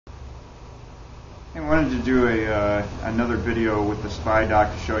I wanted to do another video with the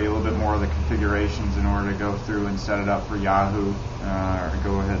SpyDoc to show you a little bit more of the configurations in order to go through and set it up for Yahoo, or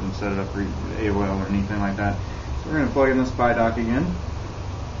go ahead and set it up for AOL or anything like that. So we're going to plug in the SpyDoc again.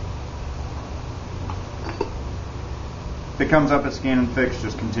 If it comes up at scan and fix,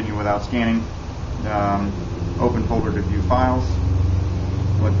 just continue without scanning. Open folder to view files.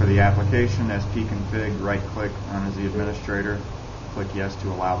 Look for the application, spconfig, right click on as the administrator. Click yes to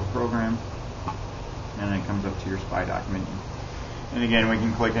allow the program. And then it comes up to your SpyDoc menu. And again, we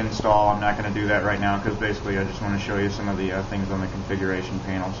can click install. I'm not going to do that right now because basically I just want to show you some of the things on the configuration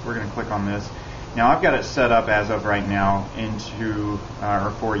panel. So we're going to click on this. Now I've got it set up as of right now into or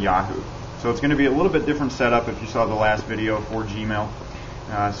for Yahoo. So it's going to be a little bit different setup if you saw the last video for Gmail.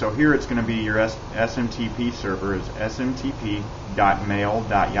 So here it's going to be your SMTP server is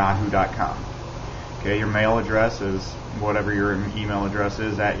smtp.mail.yahoo.com. Okay, your mail address is whatever your email address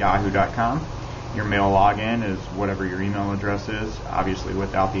is at yahoo.com. Your mail login is whatever your email address is, obviously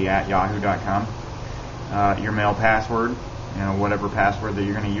without the at yahoo.com. Your mail password, whatever password that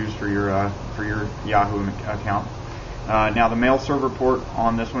you're going to use for your Yahoo account. Now the mail server port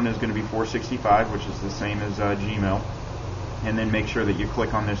on this one is going to be 465, which is the same as Gmail. And then make sure that you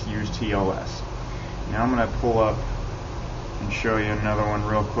click on this Use TLS. Now I'm going to pull up and show you another one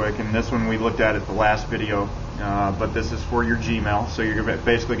real quick. And this one we looked at the last video, but this is for your Gmail. So you're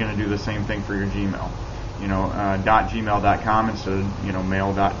basically going to do the same thing for your Gmail. .gmail.com instead of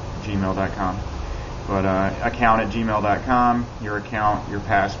mail.gmail.com. But account at gmail.com, your account, your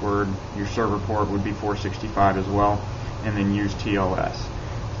password, your server port would be 465 as well, and then use TLS.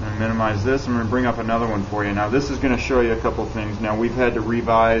 I'm going to minimize this. I'm going to bring up another one for you. Now this is going to show you a couple things. Now we've had to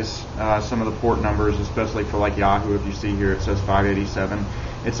revise some of the port numbers, especially for like Yahoo. If you see here it says 587.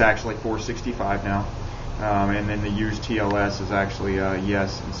 It's actually 465 now. And then the use TLS is actually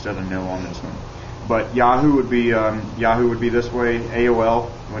yes instead of no on this one. But Yahoo would be this way. AOL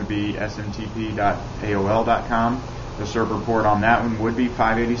would be smtp.aol.com. The server port on that one would be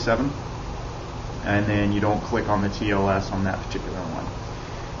 587. And then you don't click on the TLS on that particular one.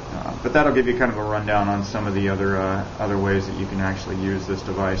 But that'll give you kind of a rundown on some of the other ways that you can actually use this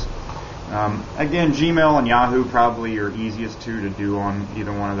device. Again, Gmail and Yahoo probably are easiest to do on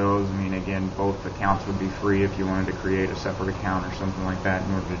either one of those. I mean, again, both accounts would be free if you wanted to create a separate account or something like that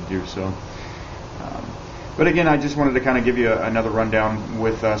in order to do so. But again, I just wanted to kind of give you another rundown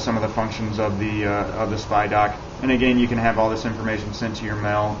with some of the functions of the SpyDoc. And again, you can have all this information sent to your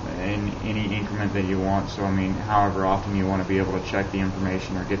mail in any increment that you want. So I mean, however often you want to be able to check the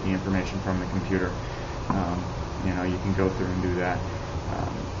information or get the information from the computer, you can go through and do that.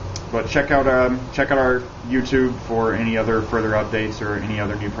 But check out our YouTube for any other further updates or any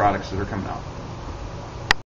other new products that are coming out.